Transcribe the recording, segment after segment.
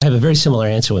have a very similar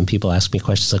answer when people ask me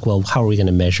questions like, well, how are we going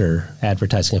to measure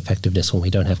advertising effectiveness when we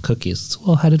don't have cookies?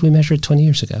 Well, how did we measure it 20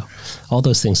 years ago? All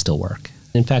those things still work.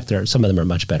 In fact, some of them are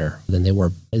much better than they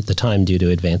were at the time due to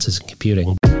advances in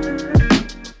computing.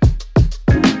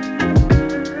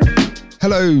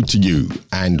 Hello to you,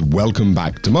 and welcome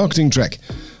back to Marketing Trek,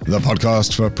 the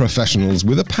podcast for professionals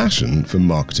with a passion for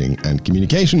marketing and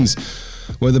communications,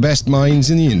 where the best minds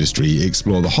in the industry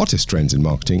explore the hottest trends in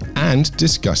marketing and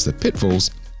discuss the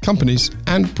pitfalls companies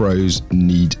and pros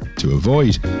need to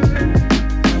avoid.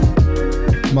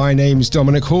 My name is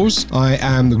Dominic Hawes. I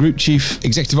am the Group Chief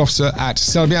Executive Officer at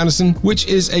Selby Anderson, which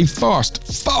is a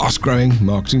fast-growing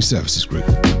marketing services group.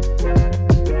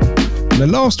 Now,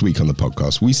 last week on the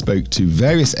podcast, we spoke to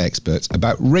various experts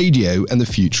about radio and the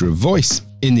future of voice.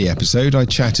 In the episode, I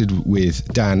chatted with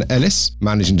Dan Ellis,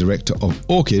 Managing Director of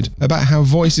Orchid, about how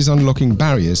voice is unlocking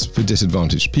barriers for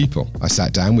disadvantaged people. I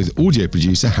sat down with audio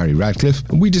producer Harry Radcliffe,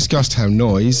 and we discussed how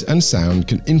noise and sound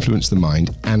can influence the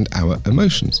mind and our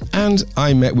emotions. And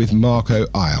I met with Marco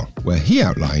Isle, where he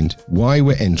outlined why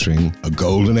we're entering a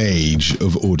golden age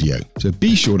of audio. So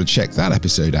be sure to check that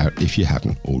episode out if you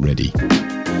haven't already.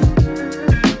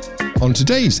 On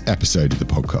today's episode of the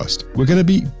podcast, we're going to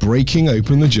be breaking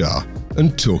open the jar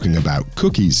and talking about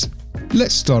cookies.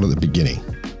 Let's start at the beginning.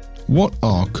 What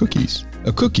are cookies?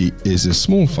 A cookie is a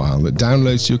small file that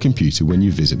downloads to your computer when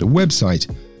you visit a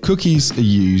website. Cookies are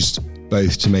used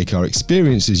both to make our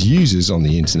experience as users on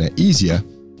the internet easier,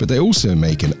 but they also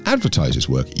make an advertiser's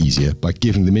work easier by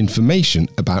giving them information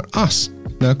about us.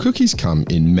 Now, cookies come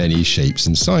in many shapes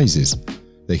and sizes.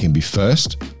 They can be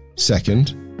first,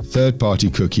 second,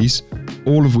 third-party cookies,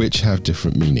 all of which have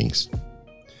different meanings.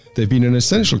 They've been an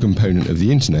essential component of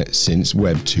the internet since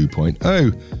Web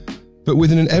 2.0, but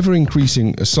with an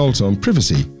ever-increasing assault on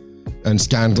privacy and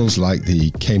scandals like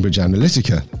the Cambridge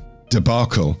Analytica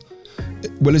debacle,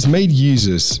 well, it's made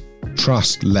users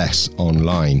trust less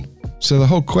online. So the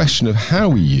whole question of how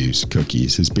we use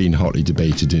cookies has been hotly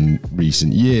debated in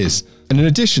recent years. And in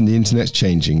addition, the internet's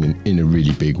changing in a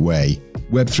really big way.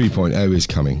 Web 3.0 is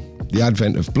coming. The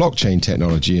advent of blockchain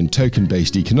technology and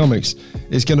token-based economics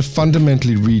is going to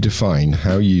fundamentally redefine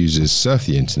how users surf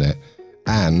the internet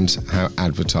and how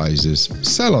advertisers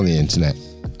sell on the internet.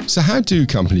 So how do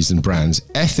companies and brands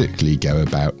ethically go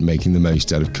about making the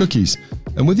most out of cookies?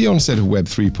 And with the onset of Web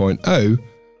 3.0,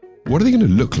 what are they going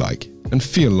to look like and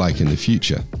feel like in the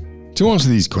future? To answer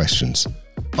these questions,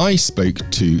 I spoke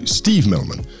to Steve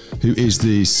Millman, who is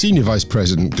the Senior Vice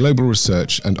President, Global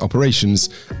Research and Operations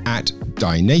at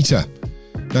Dynata.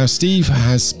 Now, Steve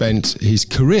has spent his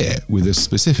career with a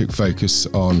specific focus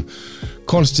on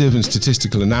quantitative and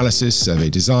statistical analysis, survey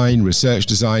design, research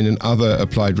design, and other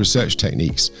applied research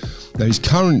techniques. Now, he's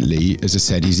currently, as I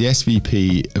said, he's the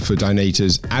SVP for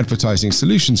Dynata's Advertising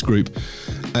Solutions Group.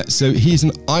 So he's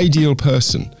an ideal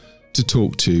person to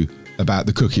talk to about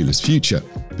the cookieless future,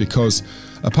 because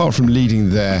apart from leading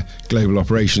their global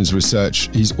operations research,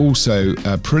 he's also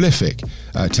a prolific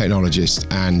technologist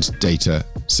and data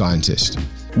scientist.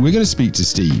 We're going to speak to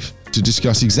Steve to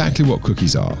discuss exactly what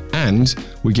cookies are, and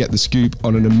we get the scoop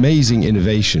on an amazing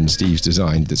innovation Steve's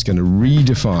designed that's going to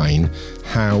redefine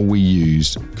how we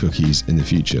use cookies in the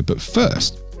future. But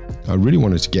first, I really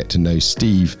wanted to get to know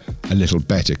Steve a little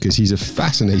better because he's a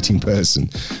fascinating person.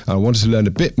 I wanted to learn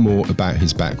a bit more about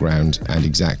his background and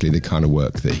exactly the kind of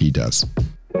work that he does.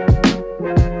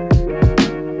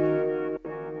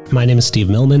 My name is Steve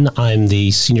Millman. I'm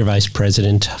the Senior Vice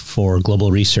President for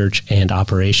Global Research and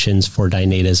Operations for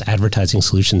Dynata's Advertising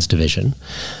Solutions Division.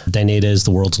 Dynata is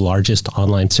the world's largest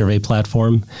online survey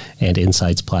platform and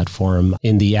insights platform.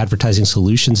 In the Advertising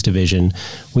Solutions Division,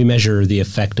 we measure the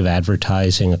effect of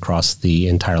advertising across the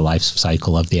entire life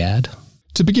cycle of the ad.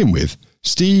 To begin with,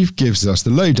 Steve gives us the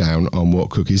lowdown on what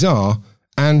cookies are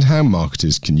and how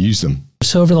marketers can use them.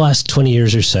 So over the last 20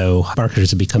 years or so, marketers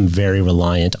have become very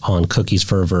reliant on cookies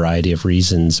for a variety of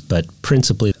reasons, but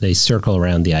principally they circle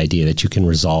around the idea that you can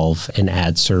resolve an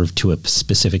ad served to a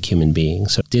specific human being.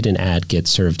 So did an ad get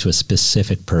served to a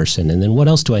specific person? And then what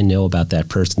else do I know about that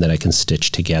person that I can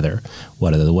stitch together?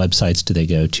 What are the websites do they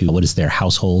go to? What is their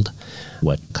household?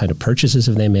 What kind of purchases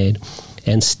have they made?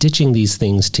 And stitching these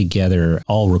things together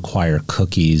all require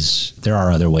cookies. There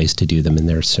are other ways to do them, and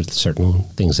there are certain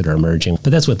things that are emerging.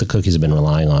 But that's what the cookies have been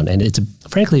relying on. And it's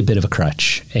frankly a bit of a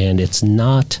crutch. And it's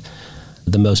not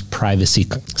the most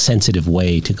privacy-sensitive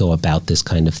way to go about this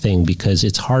kind of thing, because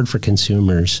it's hard for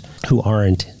consumers who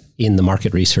aren't in the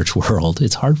market research world.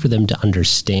 It's hard for them to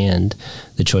understand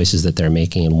the choices that they're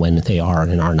making and when they are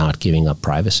and are not giving up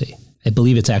privacy. I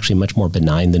believe it's actually much more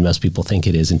benign than most people think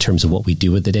it is in terms of what we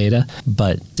do with the data,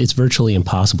 but it's virtually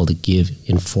impossible to give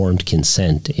informed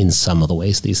consent in some of the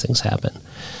ways these things happen.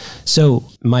 So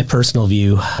my personal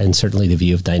view, and certainly the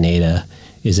view of Dynata,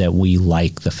 is that we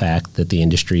like the fact that the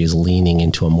industry is leaning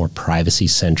into a more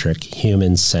privacy-centric,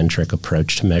 human-centric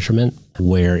approach to measurement,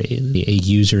 where a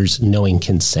user's knowing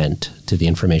consent to the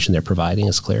information they're providing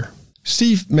is clear.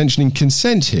 Steve mentioning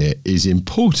consent here is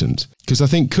important because I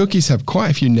think cookies have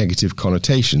quite a few negative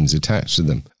connotations attached to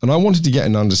them. And I wanted to get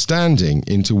an understanding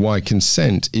into why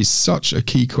consent is such a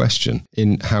key question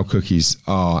in how cookies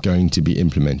are going to be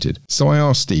implemented. So I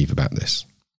asked Steve about this.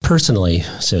 Personally,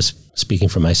 so speaking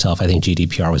for myself, I think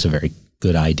GDPR was a very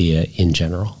good idea in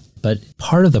general. But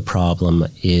part of the problem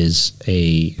is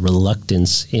a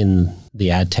reluctance in the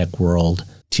ad tech world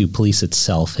to police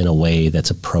itself in a way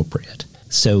that's appropriate.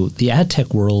 So the ad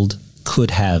tech world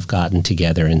could have gotten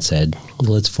together and said,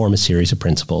 well, let's form a series of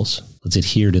principles. Let's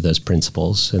adhere to those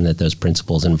principles, and that those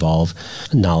principles involve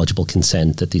knowledgeable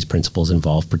consent, that these principles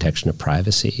involve protection of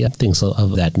privacy, things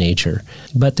of that nature.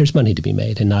 But there's money to be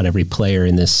made, and not every player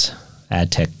in this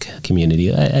ad tech community,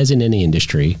 as in any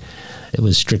industry, it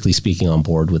was strictly speaking on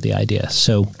board with the idea.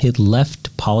 So it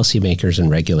left policymakers and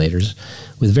regulators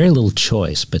with very little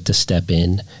choice but to step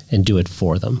in and do it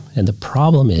for them. And the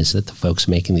problem is that the folks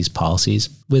making these policies,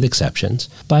 with exceptions,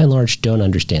 by and large don't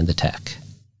understand the tech.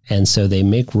 And so they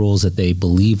make rules that they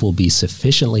believe will be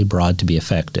sufficiently broad to be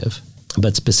effective,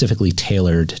 but specifically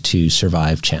tailored to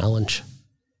survive challenge.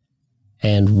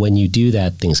 And when you do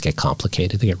that, things get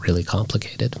complicated. They get really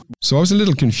complicated. So I was a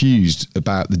little confused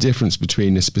about the difference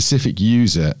between a specific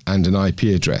user and an IP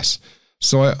address.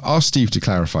 So I asked Steve to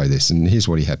clarify this, and here's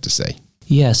what he had to say.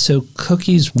 Yeah, so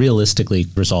cookies realistically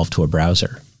resolve to a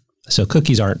browser. So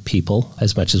cookies aren't people,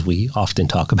 as much as we often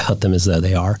talk about them as though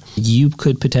they are. You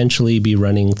could potentially be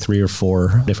running 3 or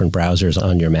 4 different browsers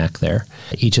on your Mac there.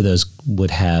 Each of those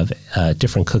would have a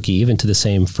different cookie, even to the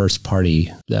same first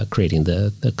party creating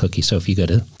the cookie. So if you go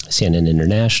to CNN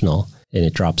International and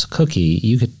it drops a cookie,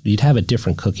 you'd have a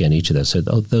different cookie on each of those. So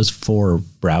those 4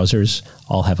 browsers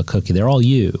all have a cookie. They're all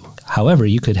you. However,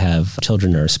 you could have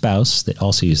children or a spouse that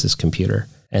also use this computer.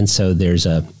 And so there's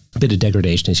a bit of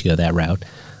degradation as you go that route.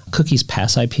 Cookies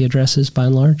pass IP addresses by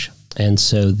and large. And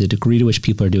so the degree to which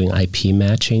people are doing IP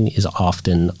matching is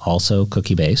often also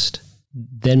cookie-based.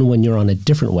 Then when you're on a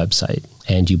different website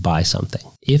and you buy something,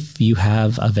 if you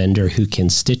have a vendor who can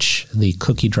stitch the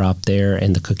cookie drop there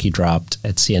and the cookie dropped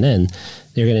at CNN,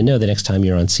 they're going to know the next time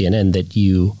you're on CNN that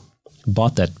you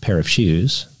bought that pair of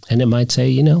shoes. And it might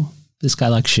say, this guy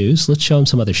likes shoes. Let's show him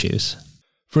some other shoes.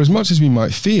 For as much as we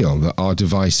might feel that our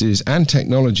devices and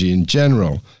technology in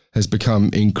general has become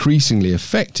increasingly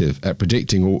effective at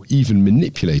predicting or even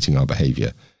manipulating our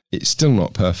behavior, it's still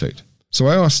not perfect. So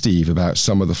I asked Steve about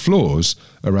some of the flaws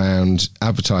around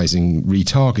advertising,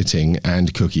 retargeting,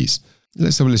 and cookies.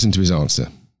 Let's have a listen to his answer.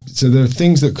 So there are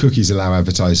things that cookies allow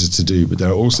advertisers to do, but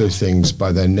there are also things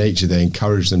by their nature they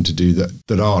encourage them to do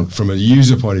that aren't, from a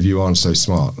user point of view, aren't so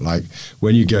smart. Like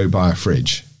when you go buy a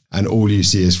fridge and all you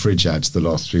see is fridge ads the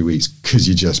last 3 weeks because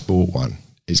you just bought one.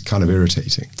 It's kind of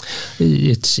irritating.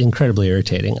 It's incredibly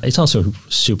irritating. It's also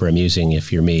super amusing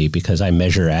if you're me, because I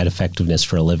measure ad effectiveness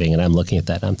for a living, and I'm looking at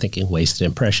that and I'm thinking wasted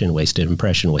impression, wasted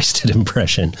impression, wasted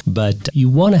impression. But you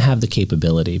want to have the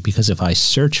capability, because if I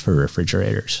search for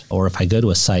refrigerators, or if I go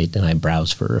to a site and I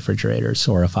browse for refrigerators,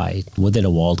 or if I, within a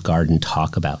walled garden,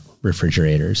 talk about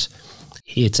refrigerators,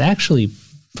 it's actually,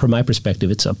 from my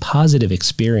perspective, it's a positive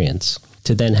experience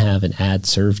to then have an ad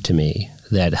served to me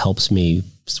that helps me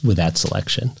with that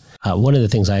selection. One of the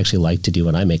things I actually like to do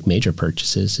when I make major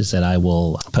purchases is that I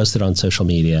will post it on social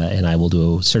media and I will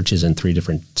do searches in 3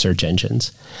 different search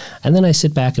engines. And then I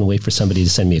sit back and wait for somebody to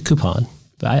send me a coupon.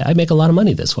 I make a lot of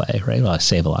money this way, right? Well, I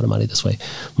save a lot of money this way.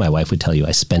 My wife would tell you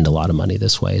I spend a lot of money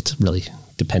this way. It's really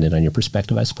dependent on your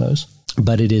perspective, I suppose.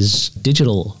 But it is,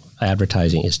 digital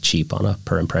advertising is cheap on a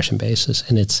per impression basis,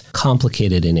 and it's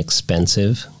complicated and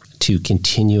expensive to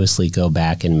continuously go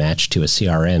back and match to a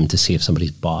CRM to see if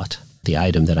somebody's bought the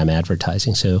item that I'm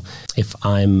advertising. So if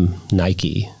I'm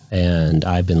Nike and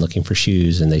I've been looking for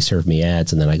shoes and they serve me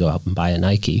ads and then I go out and buy a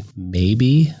Nike,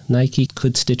 maybe Nike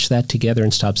could stitch that together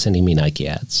and stop sending me Nike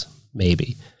ads.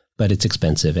 Maybe. But it's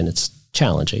expensive and it's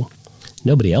challenging.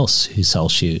 Nobody else who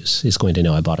sells shoes is going to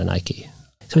know I bought a Nike.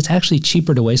 So it's actually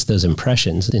cheaper to waste those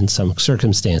impressions in some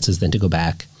circumstances than to go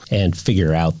back and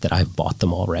figure out that I've bought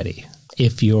them already.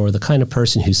 If you're the kind of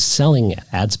person who's selling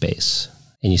ad space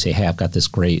and you say, hey, I've got this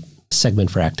great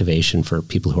segment for activation for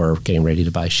people who are getting ready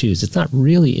to buy shoes, it's not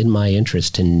really in my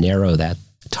interest to narrow that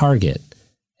target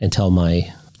and tell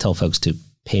folks to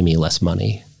pay me less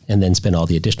money and then spend all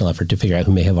the additional effort to figure out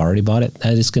who may have already bought it,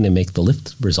 that is going to make the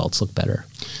lift results look better.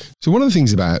 So one of the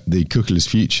things about the cookieless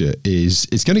future is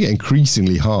it's going to get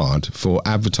increasingly hard for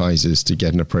advertisers to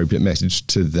get an appropriate message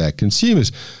to their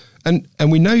consumers. And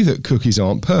we know that cookies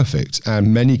aren't perfect,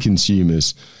 and many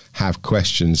consumers have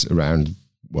questions around,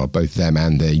 well, both them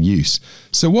and their use.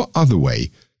 So what other way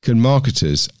can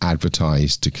marketers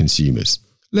advertise to consumers?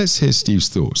 Let's hear Steve's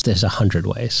thoughts. There's 100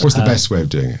 ways. What's the best way of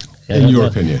doing it, in your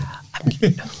opinion?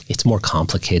 It's more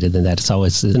complicated than that. It's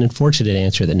always an unfortunate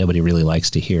answer that nobody really likes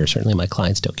to hear. Certainly my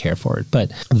clients don't care for it.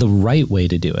 But the right way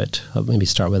to do it, I'll maybe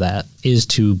start with that, is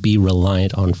to be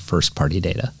reliant on first-party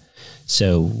data.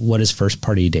 So what is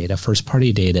first-party data?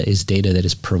 First-party data is data that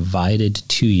is provided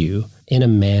to you in a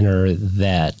manner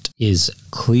that is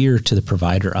clear to the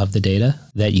provider of the data,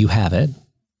 that you have it,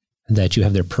 that you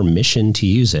have their permission to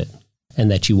use it, and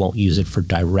that you won't use it for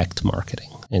direct marketing.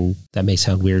 And that may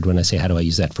sound weird when I say, how do I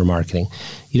use that for marketing?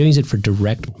 You don't use it for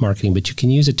direct marketing, but you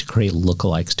can use it to create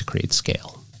lookalikes, to create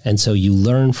scale. And so you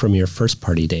learn from your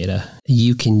first-party data.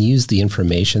 You can use the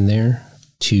information there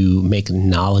to make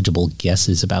knowledgeable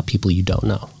guesses about people you don't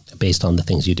know based on the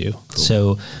things you do. Cool.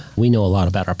 So we know a lot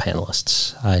about our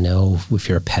panelists. I know if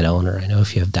you're a pet owner. I know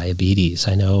if you have diabetes.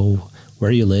 I know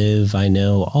where you live. I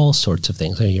know all sorts of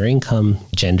things. I know your income,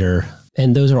 gender.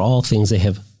 And those are all things they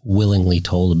have willingly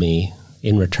told me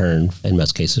in return, in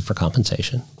most cases, for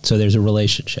compensation. So there's a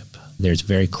relationship. There's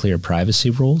very clear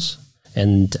privacy rules.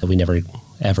 And we never,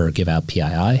 ever give out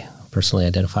PII, personally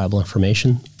identifiable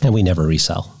information. And we never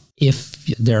resell. If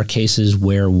there are cases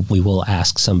where we will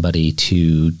ask somebody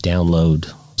to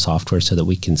download software so that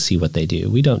we can see what they do,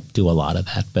 we don't do a lot of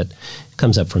that, but it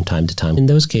comes up from time to time. In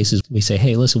those cases, we say,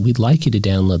 hey, listen, we'd like you to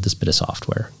download this bit of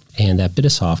software. And that bit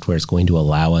of software is going to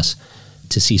allow us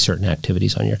to see certain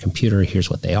activities on your computer.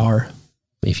 Here's what they are.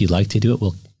 If you'd like to do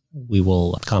it, we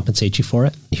will compensate you for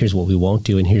it. Here's what we won't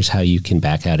do, and here's how you can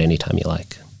back out anytime you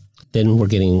like. Then we're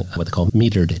getting what they call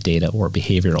metered data or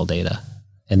behavioral data.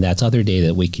 And that's other data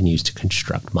that we can use to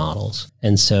construct models.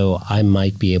 And so I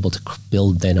might be able to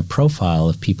build then a profile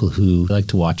of people who like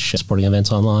to watch sporting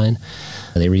events online.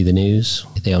 They read the news,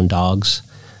 they own dogs,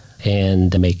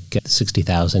 and they make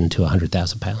 60,000 to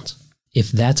 100,000 pounds.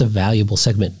 If that's a valuable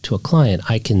segment to a client,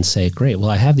 I can say, great, well,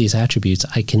 I have these attributes.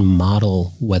 I can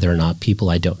model whether or not people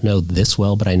I don't know this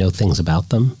well, but I know things about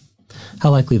them,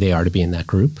 how likely they are to be in that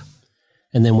group.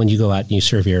 And then when you go out and you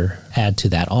serve your ad to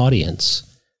that audience,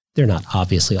 they're not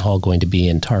obviously all going to be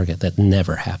in target. That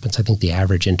never happens. I think the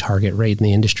average in target rate in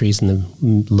the industry is in the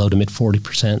low to mid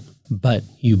 40%, but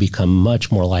you become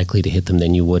much more likely to hit them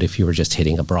than you would if you were just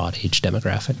hitting a broad age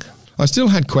demographic. I still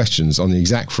had questions on the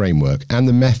exact framework and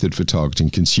the method for targeting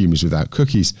consumers without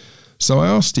cookies, so I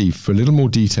asked Steve for a little more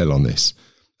detail on this.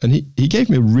 And he gave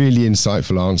me a really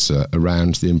insightful answer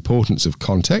around the importance of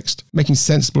context, making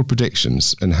sensible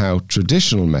predictions, and how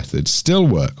traditional methods still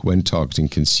work when targeting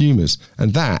consumers.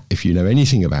 And that, if you know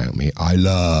anything about me, I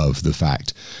love the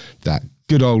fact that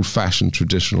good old-fashioned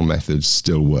traditional methods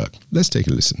still work. Let's take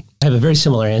a listen. I have a very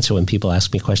similar answer when people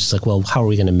ask me questions like, well, how are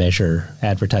we going to measure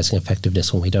advertising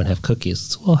effectiveness when we don't have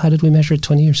cookies? Well, how did we measure it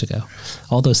 20 years ago?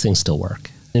 All those things still work.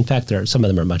 In fact, some of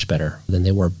them are much better than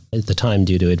they were at the time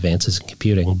due to advances in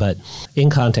computing. But in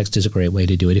context is a great way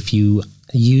to do it. If you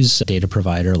use a data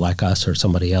provider like us or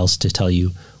somebody else to tell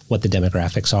you what the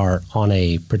demographics are on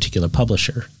a particular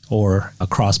publisher or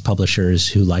across publishers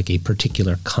who like a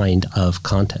particular kind of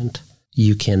content,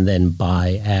 you can then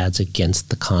buy ads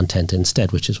against the content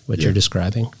instead, which is what you're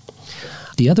describing.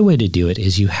 The other way to do it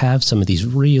is you have some of these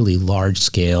really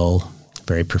large-scale,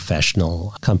 very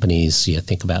professional companies. You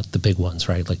think about the big ones,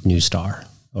 right? Like Newstar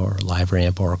or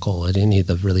LiveRamp, Oracle, and any of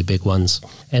the really big ones.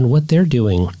 And what they're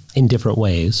doing in different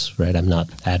ways, right? I'm not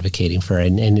advocating for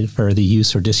the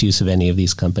use or disuse of any of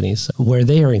these companies. Where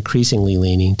they are increasingly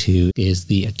leaning to is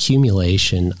the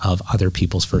accumulation of other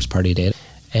people's first-party data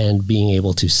and being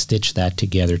able to stitch that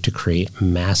together to create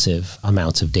massive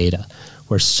amounts of data,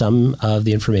 where some of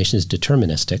the information is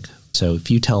deterministic. So if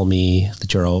you tell me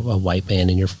that you're a white man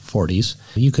in your 40s,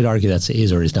 you could argue that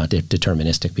is or is not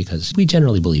deterministic, because we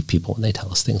generally believe people when they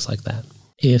tell us things like that.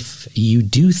 If you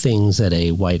do things that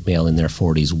a white male in their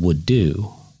 40s would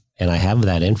do, and I have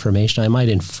that information, I might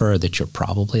infer that you're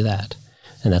probably that.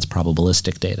 And that's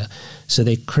probabilistic data. So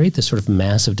they create this sort of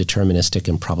massive deterministic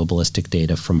and probabilistic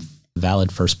data from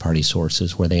valid first-party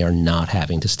sources where they are not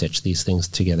having to stitch these things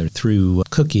together through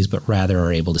cookies, but rather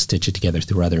are able to stitch it together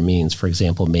through other means. For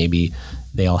example, maybe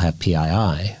they all have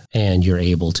PII, and you're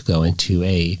able to go into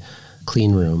a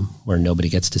clean room where nobody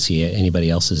gets to see anybody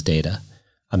else's data.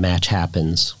 A match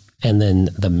happens, and then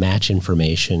the match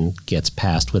information gets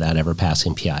passed without ever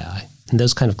passing PII. And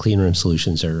those kind of clean room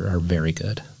solutions are very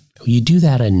good. You do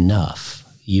that enough,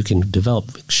 you can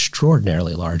develop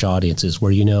extraordinarily large audiences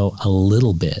where you know a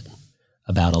little bit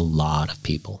about a lot of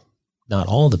people. Not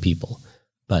all the people,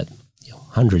 but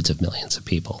hundreds of millions of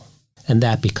people. And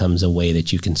that becomes a way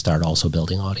that you can start also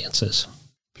building audiences.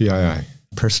 PII.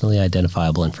 Personally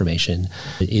identifiable information.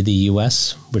 In the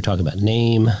US, we're talking about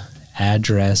name,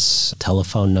 address,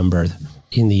 telephone number.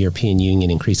 In the European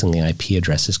Union, increasingly IP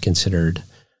address is considered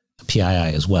PII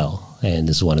as well. And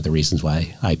this is one of the reasons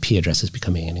why IP address is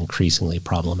becoming an increasingly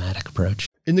problematic approach.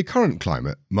 In the current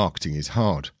climate, marketing is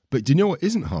hard. But do you know what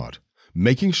isn't hard?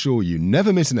 Making sure you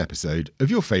never miss an episode of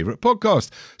your favourite podcast.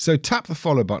 So tap the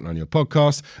follow button on your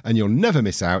podcast and you'll never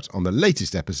miss out on the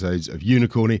latest episodes of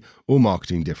Unicorny or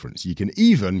Marketing Difference. You can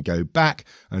even go back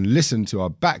and listen to our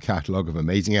back catalogue of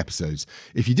amazing episodes.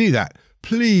 If you do that,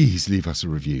 please leave us a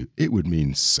review. It would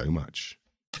mean so much.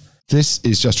 This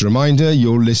is just a reminder,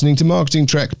 you're listening to Marketing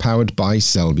Trek powered by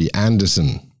Selby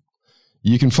Anderson.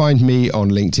 You can find me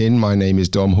on LinkedIn. My name is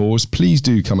Dom Hawes. Please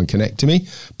do come and connect to me.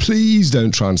 Please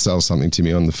don't try and sell something to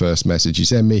me on the first message you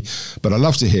send me, but I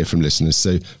love to hear from listeners.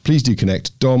 So please do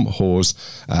connect. Dom Hawes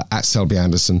at Selby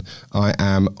Anderson. I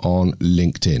am on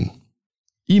LinkedIn.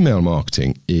 Email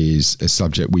marketing is a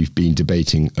subject we've been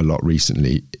debating a lot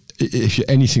recently. If you're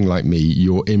anything like me,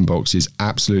 your inbox is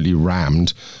absolutely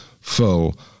rammed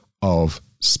full of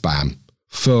spam,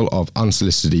 full of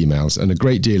unsolicited emails, and a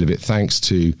great deal of it thanks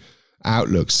to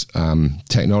Outlook's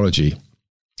technology,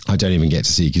 I don't even get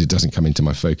to see because it doesn't come into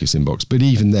my focus inbox. But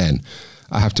even then,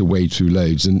 I have to wade through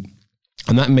loads. And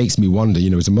that makes me wonder,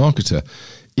 as a marketer,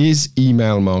 is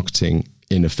email marketing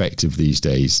ineffective these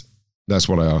days? That's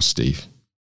what I asked Steve.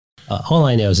 All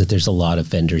I know is that there's a lot of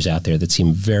vendors out there that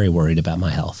seem very worried about my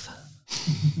health.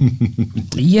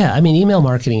 Yeah, email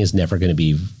marketing is never going to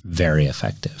be very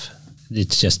effective.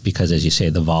 It's just because, as you say,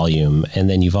 the volume, and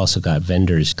then you've also got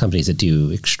vendors, companies that do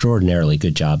extraordinarily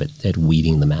good job at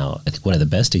weeding them out. I think one of the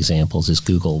best examples is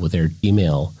Google with their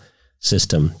email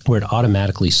system, where it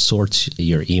automatically sorts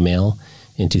your email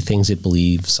into things it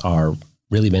believes are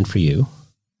really meant for you,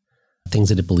 things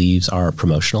that it believes are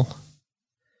promotional.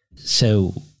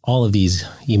 So all of these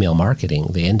email marketing,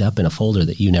 they end up in a folder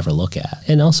that you never look at.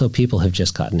 And also people have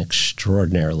just gotten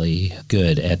extraordinarily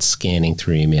good at scanning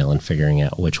through email and figuring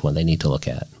out which one they need to look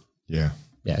at. Yeah,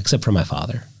 except for my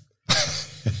father.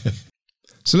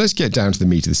 So let's get down to the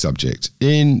meat of the subject.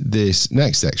 In this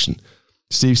next section,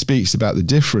 Steve speaks about the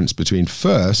difference between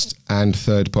first and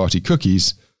third-party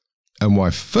cookies and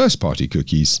why first-party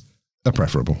cookies are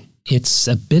preferable. It's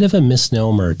a bit of a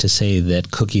misnomer to say that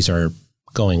cookies are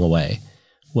going away.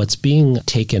 What's being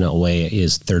taken away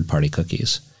is third-party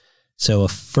cookies. So a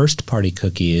first-party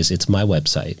cookie it's my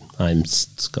website.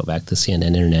 Let's go back to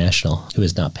CNN International, who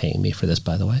is not paying me for this,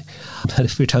 by the way. But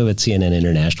if we're talking about CNN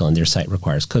International and their site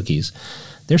requires cookies,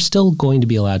 they're still going to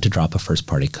be allowed to drop a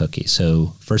first-party cookie.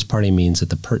 So first-party means that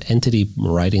the entity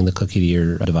writing the cookie to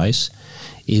your device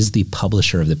is the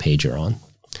publisher of the page you're on,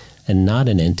 and not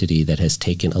an entity that has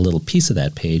taken a little piece of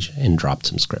that page and dropped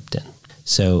some script in.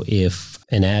 So if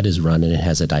an ad is run and it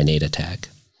has a Dynata tag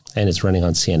and it's running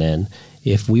on CNN,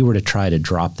 if we were to try to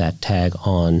drop that tag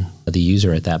on the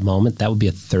user at that moment, that would be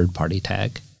a third-party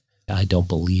tag. I don't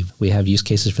believe we have use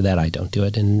cases for that. I don't do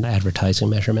it in advertising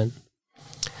measurement.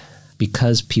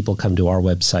 Because people come to our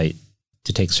website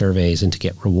to take surveys and to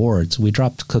get rewards, we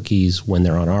drop cookies when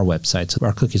they're on our website. So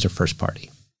our cookies are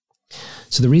first-party.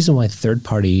 So the reason why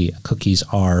third-party cookies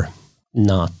are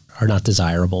not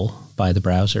desirable by the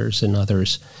browsers and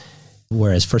others,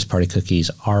 whereas first-party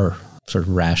cookies are sort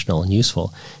of rational and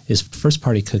useful, is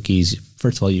first-party cookies,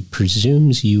 first of all, it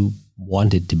presumes you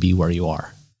wanted to be where you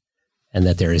are and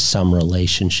that there is some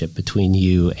relationship between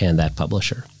you and that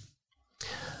publisher.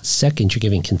 Second, you're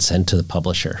giving consent to the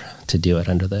publisher to do it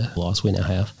under the laws we now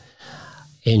have.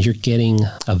 And you're getting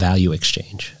a value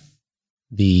exchange.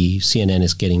 The CNN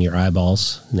is getting your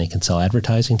eyeballs and they can sell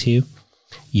advertising to you.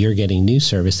 You're getting news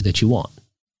service that you want.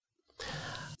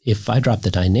 If I drop the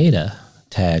Dynata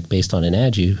tag based on an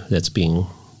ad that's being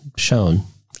shown,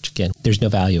 which again, there's no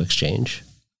value exchange.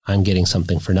 I'm getting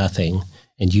something for nothing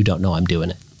and you don't know I'm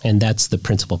doing it. And that's the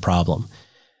principal problem.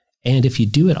 And if you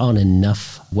do it on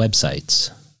enough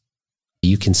websites,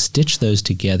 you can stitch those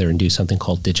together and do something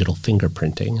called digital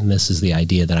fingerprinting. And this is the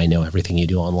idea that I know everything you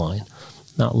do online.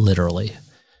 Not literally,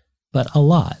 but a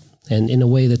lot. And in a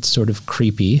way that's sort of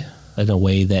creepy, in a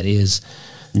way that is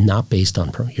not based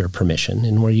on your permission,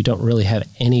 and where you don't really have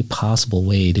any possible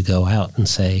way to go out and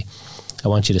say, I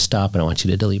want you to stop and I want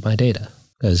you to delete my data.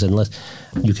 Because unless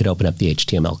you could open up the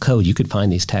HTML code, you could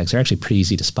find these tags. They're actually pretty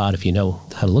easy to spot if you know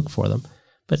how to look for them.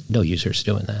 But no user's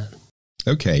doing that.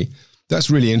 Okay. That's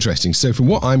really interesting. So from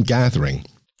what I'm gathering,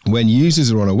 when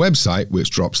users are on a website which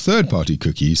drops third-party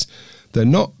cookies, they're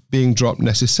not being dropped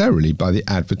necessarily by the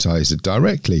advertiser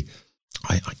directly.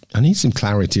 I need some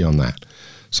clarity on that.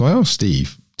 So I asked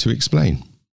Steve to explain.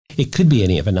 It could be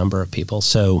any of a number of people.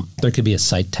 So there could be a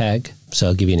site tag. So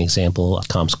I'll give you an example.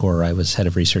 ComScore, I was head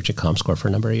of research at ComScore for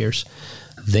a number of years.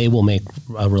 They will make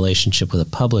a relationship with a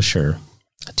publisher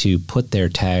to put their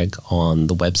tag on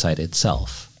the website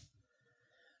itself.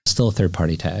 Still a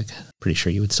third-party tag. Pretty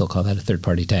sure you would still call that a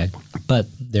third-party tag. But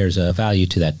there's a value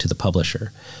to that to the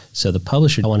publisher. So the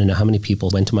publisher, I want to know how many people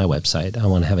went to my website. I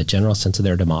want to have a general sense of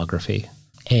their demography.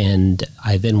 And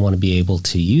I then want to be able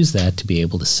to use that to be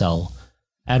able to sell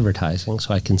advertising.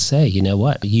 So I can say, you know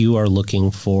what, you are looking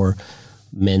for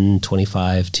men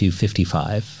 25 to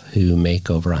 55 who make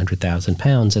over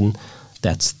 £100,000, and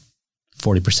that's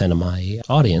 40% of my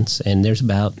audience. And there's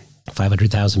about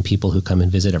 500,000 people who come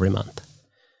and visit every month.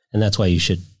 And that's why you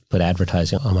should put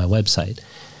advertising on my website.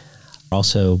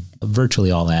 Also,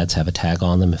 virtually all ads have a tag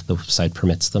on them if the site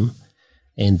permits them.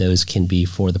 And those can be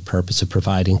for the purpose of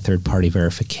providing third-party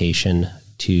verification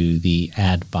to the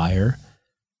ad buyer,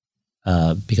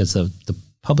 because the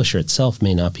publisher itself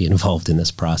may not be involved in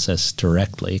this process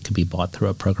directly. It could be bought through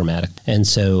a programmatic. And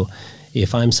so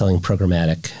if I'm selling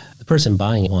programmatic, the person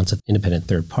buying it wants an independent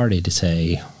third party to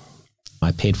say,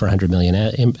 I paid for 100 million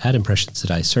ad impressions.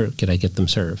 Did I get them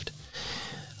served?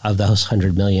 Of those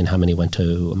 100 million, how many went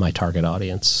to my target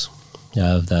audience?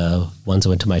 Of the ones that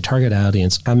went to my target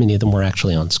audience, how many of them were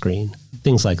actually on screen?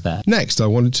 Things like that. Next, I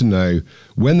wanted to know,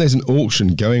 when there's an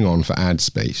auction going on for ad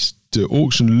space, do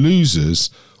auction losers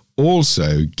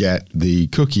also get the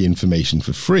cookie information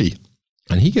for free?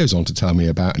 And he goes on to tell me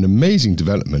about an amazing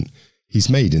development he's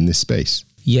made in this space.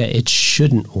 Yeah, it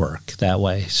shouldn't work that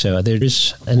way. So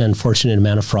there's an unfortunate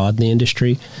amount of fraud in the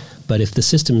industry, but if the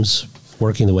system's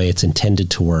working the way it's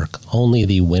intended to work, only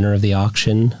the winner of the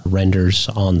auction renders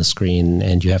on the screen,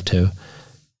 and you have to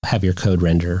have your code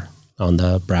render on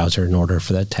the browser in order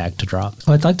for that tag to drop.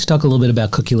 I'd like to talk a little bit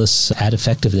about cookieless ad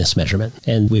effectiveness measurement.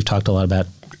 And we've talked a lot about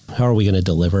how are we going to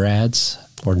deliver ads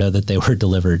or know that they were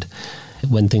delivered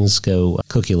when things go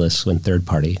cookieless, when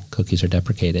third-party cookies are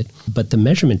deprecated. But the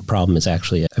measurement problem is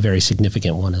actually a very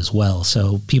significant one as well.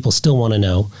 So people still want to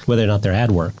know whether or not their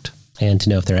ad worked. And to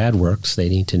know if their ad works, they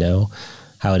need to know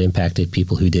how it impacted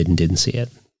people who did and didn't see it.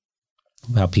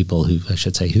 How people who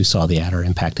saw the ad are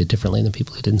impacted differently than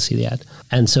people who didn't see the ad.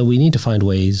 And so we need to find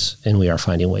ways, and we are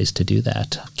finding ways to do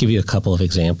that. I'll give you a couple of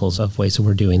examples of ways that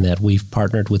we're doing that. We've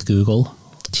partnered with Google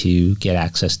to get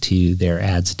access to their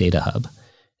ads data hub.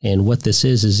 And what this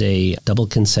is a double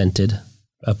consented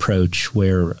approach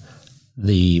where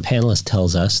the panelist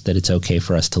tells us that it's okay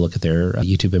for us to look at their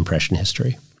YouTube impression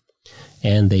history.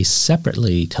 And they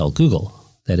separately tell Google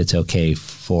that it's okay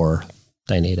for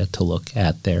Dynata to look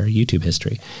at their YouTube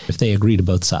history. If they agree to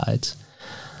both sides,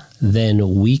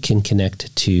 then we can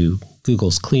connect to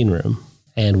Google's clean room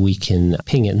and we can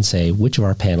ping it and say which of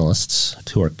our panelists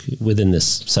who are within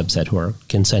this subset who are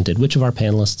consented, which of our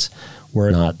panelists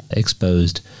were not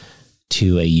exposed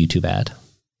to a YouTube ad.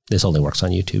 This only works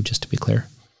on YouTube, just to be clear.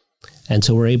 And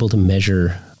so we're able to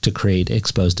measure to create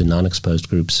exposed and non-exposed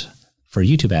groups for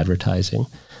YouTube advertising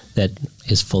that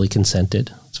is fully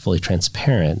consented, it's fully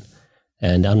transparent,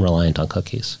 and unreliant on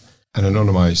cookies. And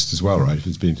anonymized as well, right, if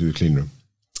it's been through the clean room?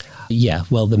 Yeah,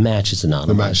 well, the match is anonymized.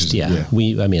 The match is, yeah.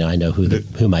 I know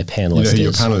who my panelist is. You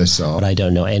know who your panelists are. But I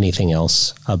don't know anything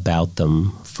else about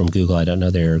them from Google. I don't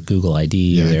know their Google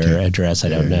ID, their address. I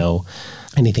don't know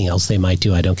anything else they might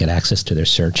do. I don't get access to their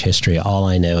search history. All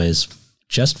I know is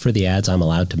just for the ads I'm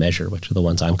allowed to measure, which are the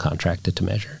ones I'm contracted to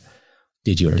measure.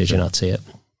 Did you or did you not see it?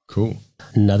 Cool.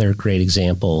 Another great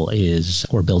example is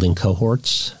we're building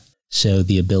cohorts. So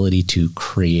the ability to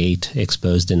create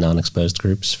exposed and non-exposed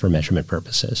groups for measurement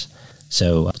purposes.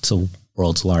 So it's the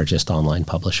world's largest online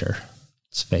publisher.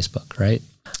 It's Facebook, right?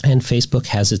 And Facebook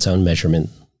has its own measurement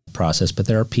process, but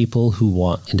there are people who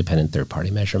want independent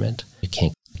third-party measurement. You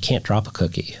can't drop a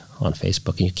cookie on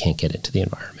Facebook and you can't get into the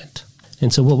environment.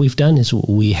 And so what we've done is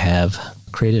we have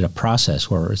created a process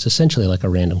where it's essentially like a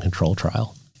random control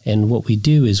trial. And what we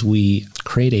do is we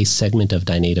create a segment of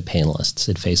Dynata panelists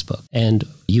at Facebook. And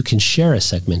you can share a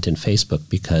segment in Facebook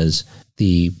because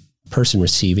the person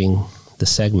receiving the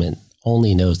segment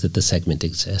only knows that the segment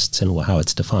exists and how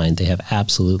it's defined. They have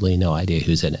absolutely no idea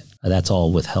who's in it. That's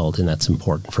all withheld, and that's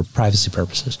important for privacy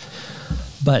purposes.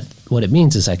 But what it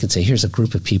means is I could say, here's a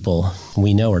group of people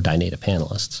we know are Dynata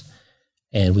panelists,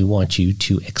 and we want you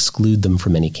to exclude them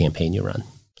from any campaign you run.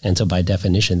 And so by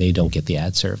definition, they don't get the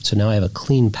ad served. So now I have a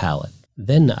clean palette.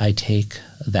 Then I take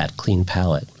that clean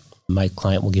palette. My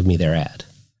client will give me their ad.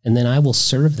 And then I will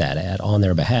serve that ad on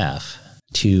their behalf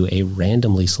to a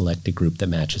randomly selected group that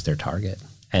matches their target.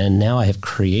 And now I have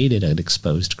created an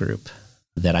exposed group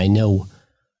that I know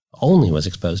only was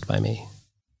exposed by me,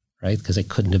 right? Because it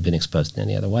couldn't have been exposed in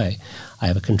any other way. I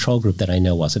have a control group that I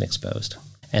know wasn't exposed.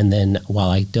 And then while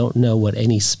I don't know what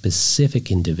any specific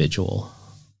individual,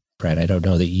 Brad, I don't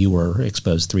know that you were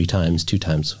exposed 3 times, 2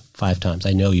 times, 5 times.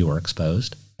 I know you were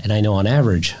exposed. And I know on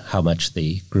average how much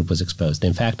the group was exposed.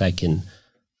 In fact, I can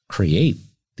create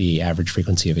the average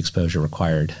frequency of exposure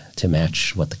required to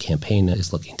match what the campaign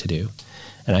is looking to do.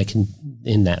 And I can,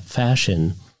 in that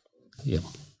fashion,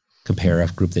 compare a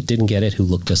group that didn't get it, who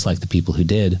looked just like the people who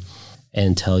did,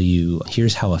 and tell you,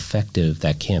 here's how effective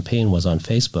that campaign was on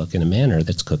Facebook in a manner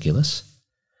that's cookieless,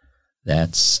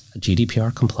 that's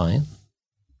GDPR compliant,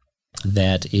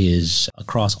 that is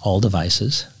across all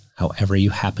devices, however you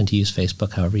happen to use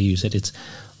Facebook, however you use it. It's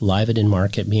live and in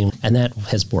market, and that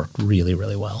has worked really,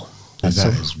 really well.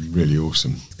 That is really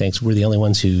awesome. Thanks. We're the only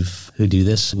ones who do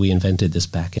this. We invented this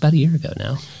back about a year ago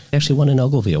now. We actually won an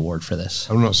Ogilvy Award for this.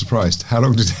 I'm not surprised. How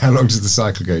long does the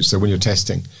cycle go? So when you're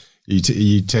testing, are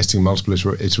you testing multiple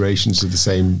iterations of the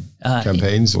same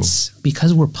campaigns? It's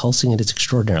because we're pulsing it, it's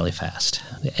extraordinarily fast.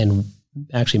 And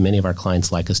actually, many of our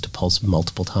clients like us to pulse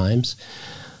multiple times.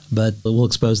 But we'll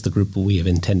expose the group we have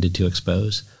intended to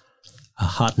expose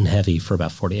hot and heavy for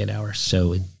about 48 hours.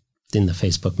 So in the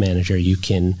Facebook Manager, you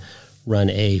can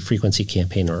run a frequency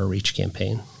campaign or a reach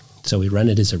campaign. So we run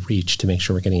it as a reach to make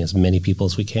sure we're getting as many people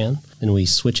as we can. Then we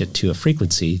switch it to a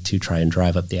frequency to try and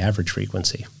drive up the average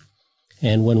frequency.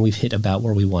 And when we've hit about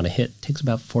where we want to hit, it takes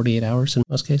about 48 hours in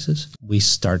most cases, we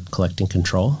start collecting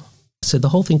control. So the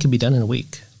whole thing can be done in a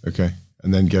week. Okay.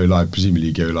 And then go live,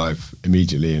 presumably go live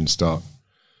immediately and start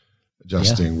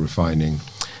adjusting, refining.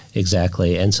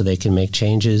 Exactly. And so they can make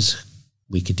changes.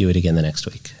 We could do it again the next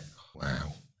week.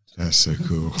 Wow. That's so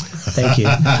cool. Thank you.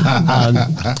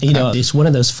 It's one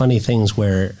of those funny things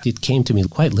where it came to me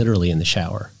quite literally in the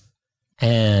shower.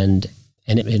 And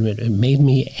it made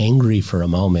me angry for a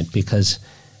moment because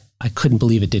I couldn't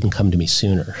believe it didn't come to me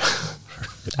sooner.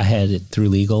 I had it through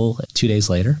legal 2 days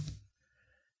later.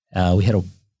 We had a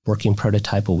working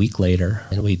prototype a week later,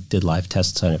 and we did live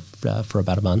tests on it for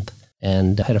about a month.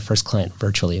 And I had a first client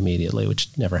virtually immediately,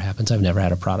 which never happens. I've never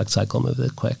had a product cycle move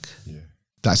that quick. Yeah.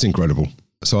 That's incredible.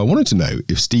 So I wanted to know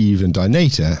if Steve and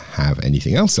Dynata have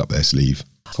anything else up their sleeve.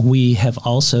 We have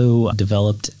also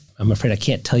developed, I'm afraid I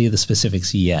can't tell you the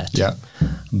specifics yet,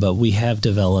 but we have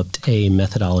developed a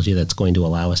methodology that's going to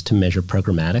allow us to measure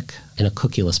programmatic in a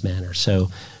cookieless manner. So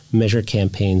measure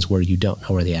campaigns where you don't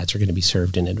know where the ads are going to be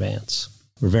served in advance.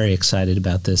 We're very excited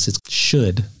about this. It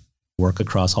should work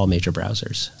across all major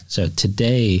browsers. So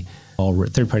today, all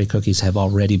third-party cookies have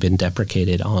already been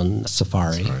deprecated on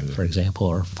Safari, for example,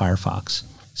 or Firefox.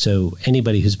 So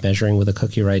anybody who's measuring with a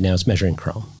cookie right now is measuring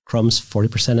Chrome. Chrome's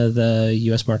 40% of the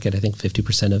US market, I think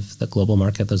 50% of the global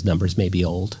market. Those numbers may be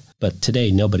old. But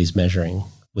today, nobody's measuring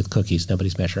with cookies.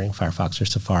 Nobody's measuring Firefox or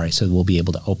Safari. So we'll be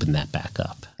able to open that back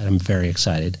up. And I'm very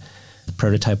excited. The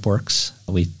prototype works.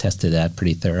 We tested that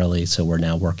pretty thoroughly. So we're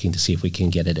now working to see if we can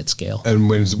get it at scale. And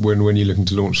when are you looking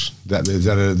to launch? Is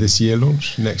that a this year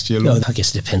launch? Next year launch? No, I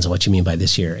guess it depends on what you mean by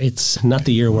this year. It's not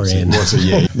the year we're in. What's a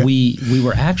year?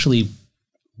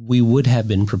 We would have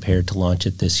been prepared to launch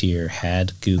it this year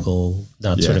had Google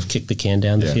not sort of kicked the can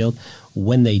down the field.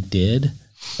 When they did,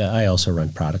 I also run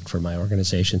product for my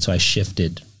organization, so I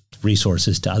shifted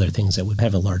resources to other things that would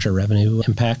have a larger revenue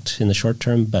impact in the short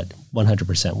term, but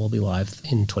 100% will be live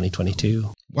in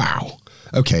 2022. Wow.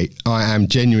 Okay, I am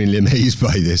genuinely amazed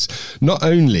by this. Not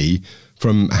only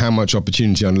from how much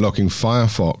opportunity unlocking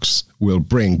Firefox will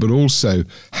bring, but also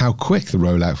how quick the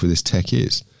rollout for this tech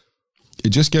is. It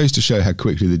just goes to show how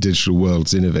quickly the digital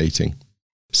world's innovating.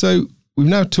 So we've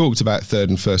now talked about third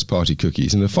and first party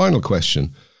cookies. And the final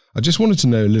question, I just wanted to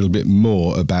know a little bit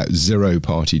more about zero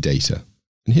party data.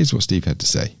 And here's what Steve had to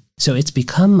say. So it's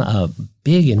become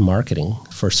big in marketing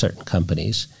for certain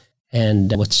companies.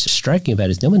 And what's striking about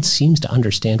it is no one seems to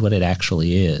understand what it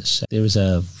actually is. There was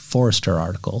a Forrester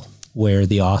article where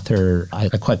the author, I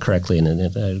quite correctly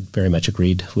and I very much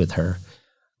agreed with her,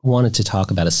 wanted to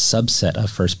talk about a subset of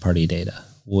first-party data,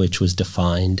 which was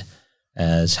defined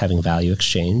as having value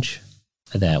exchange,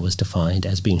 that was defined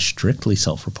as being strictly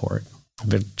self-report,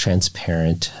 very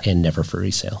transparent, and never for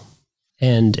resale.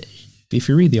 And if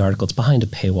you read the article, it's behind a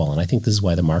paywall, and I think this is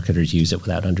why the marketers use it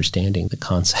without understanding the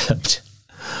concept.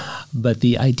 But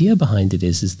the idea behind it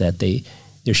is that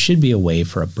there should be a way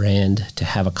for a brand to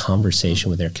have a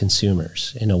conversation with their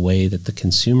consumers in a way that the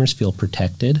consumers feel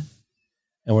protected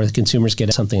and where the consumers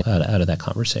get something out of that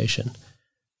conversation.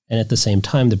 And at the same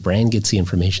time, the brand gets the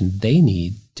information they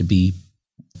need to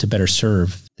better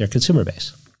serve their consumer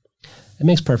base. It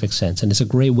makes perfect sense, and it's a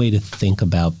great way to think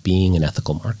about being an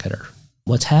ethical marketer.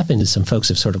 What's happened is some folks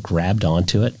have sort of grabbed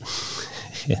onto it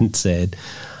and said,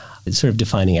 it's sort of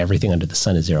defining everything under the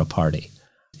sun as zero party.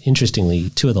 Interestingly,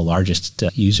 two of the largest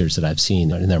users that I've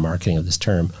seen in their marketing of this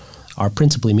term are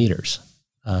principally meters.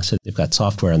 So they've got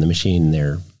software on the machine, and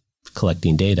they're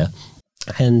collecting data.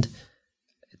 And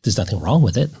there's nothing wrong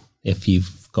with it if you're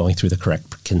going through the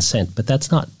correct consent, but that's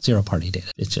not zero-party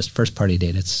data. It's just first-party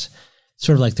data. It's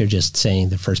sort of like they're just saying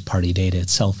the first-party data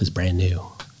itself is brand new,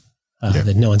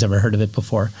 that no one's ever heard of it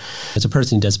before. As a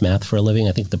person who does math for a living,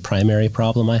 I think the primary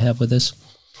problem I have with this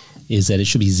is that it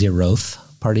should be zeroth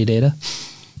party data,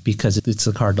 because it's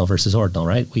the cardinal versus ordinal,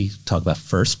 right? We talk about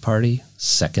first party,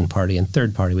 second party, and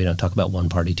third party. We don't talk about one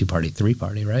party, two party, three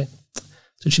party, right?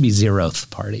 So it should be zeroth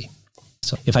party.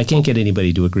 So if I can't get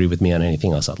anybody to agree with me on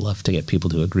anything else, I'd love to get people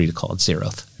to agree to call it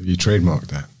zeroth. Have you trademarked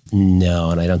that? No,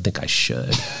 and I don't think I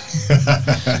should.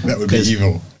 That would be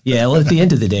evil. Yeah, well, at the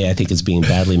end of the day, I think it's being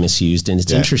badly misused. And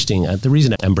it's interesting. The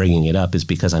reason I'm bringing it up is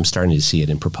because I'm starting to see it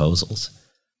in proposals,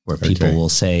 where people will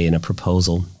say in a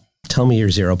proposal, tell me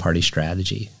your zero-party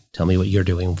strategy. Tell me what you're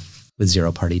doing with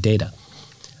zero-party data.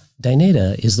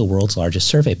 Dynata is the world's largest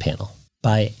survey panel.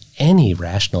 By any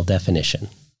rational definition,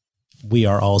 we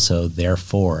are also,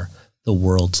 therefore, the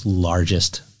world's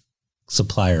largest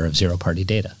supplier of zero-party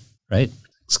data, right?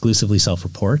 Exclusively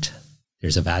self-report,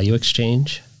 there's a value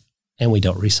exchange, and we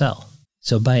don't resell.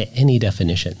 So by any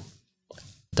definition,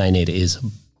 Dynata is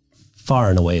far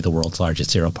and away the world's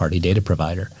largest zero-party data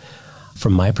provider.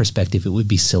 From my perspective, it would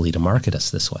be silly to market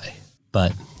us this way.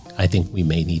 But I think we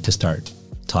may need to start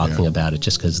talking about it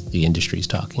just because the industry is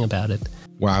talking about it.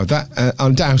 Wow, that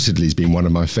undoubtedly has been one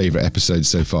of my favorite episodes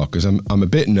so far, because I'm a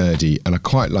bit nerdy and I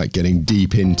quite like getting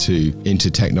deep into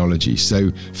technology.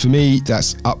 So for me,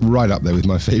 that's right up there with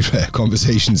my favorite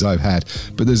conversations I've had.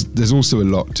 But there's also a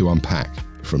lot to unpack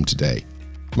from today.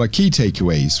 My key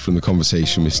takeaways from the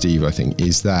conversation with Steve, I think,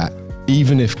 is that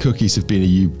even if cookies have been a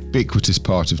ubiquitous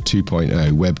part of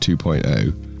 2.0, Web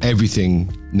 2.0,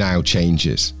 everything now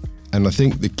changes. And I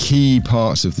think the key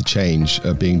parts of the change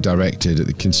are being directed at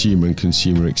the consumer and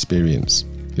consumer experience.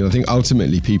 I think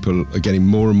ultimately people are getting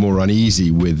more and more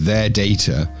uneasy with their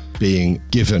data being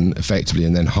given effectively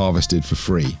and then harvested for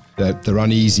free. They're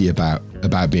uneasy about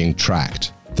being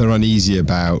tracked. They're uneasy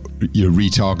about your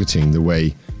retargeting, the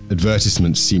way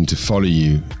advertisements seem to follow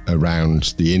you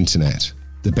around the internet.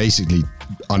 They're basically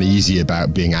uneasy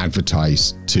about being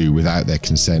advertised to without their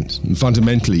consent. And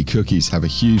fundamentally, cookies have a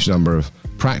huge number of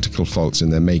practical faults in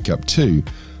their makeup too,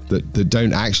 that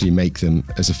don't actually make them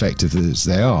as effective as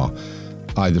they are,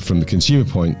 either from the consumer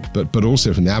point, but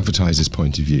also from the advertiser's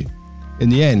point of view. In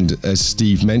the end, as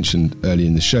Steve mentioned earlier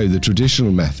in the show, the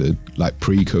traditional method, like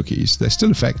pre-cookies, they're still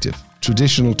effective.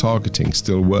 Traditional targeting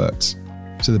still works.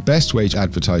 So the best way to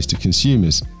advertise to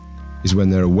consumers is when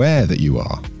they're aware that you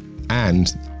are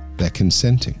and they're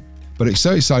consenting. But it's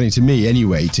so exciting to me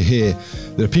anyway to hear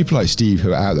there are people like Steve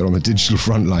who are out there on the digital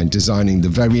front line designing the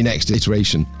very next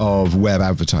iteration of web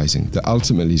advertising that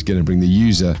ultimately is going to bring the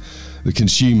user, the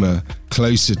consumer,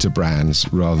 closer to brands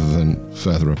rather than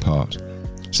further apart.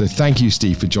 So thank you,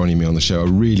 Steve, for joining me on the show. I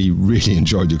really, really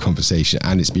enjoyed your conversation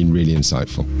and it's been really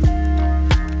insightful.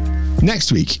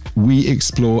 Next week, we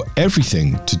explore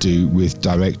everything to do with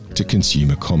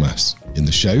direct-to-consumer commerce. In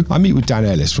the show, I meet with Dan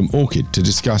Ellis from Orchid to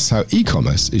discuss how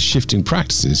e-commerce is shifting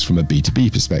practices from a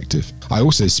B2B perspective. I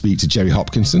also speak to Jerry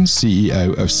Hopkinson,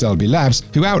 CEO of Selby Labs,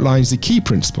 who outlines the key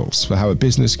principles for how a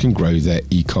business can grow their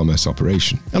e-commerce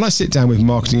operation. And I sit down with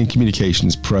marketing and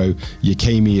communications pro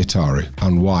Yekemi Ataru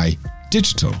on why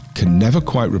digital can never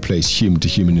quite replace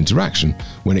human-to-human interaction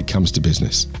when it comes to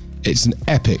business. It's an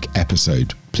epic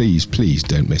episode. Please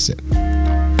don't miss it.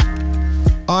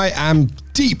 I am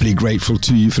deeply grateful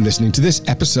to you for listening to this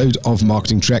episode of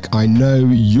Marketing Trek. I know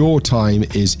your time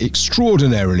is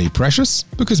extraordinarily precious,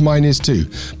 because mine is too.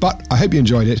 But I hope you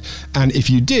enjoyed it. And if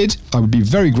you did, I would be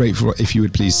very grateful if you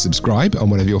would please subscribe on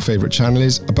whatever your favorite channel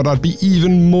is. But I'd be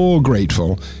even more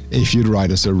grateful if you'd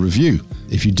write us a review.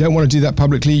 If you don't want to do that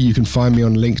publicly, you can find me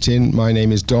on LinkedIn. My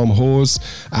name is Dom Hawes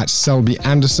at Selby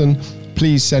Anderson.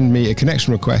 Please send me a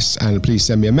connection request and please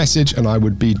send me a message, and I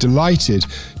would be delighted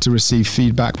to receive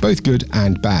feedback, both good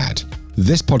and bad.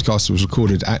 This podcast was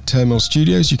recorded at Terminal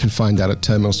Studios. You can find that at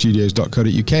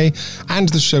terminalstudios.co.uk, and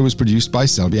the show was produced by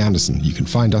Selby Anderson. You can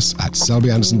find us at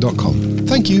selbyanderson.com.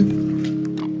 Thank you.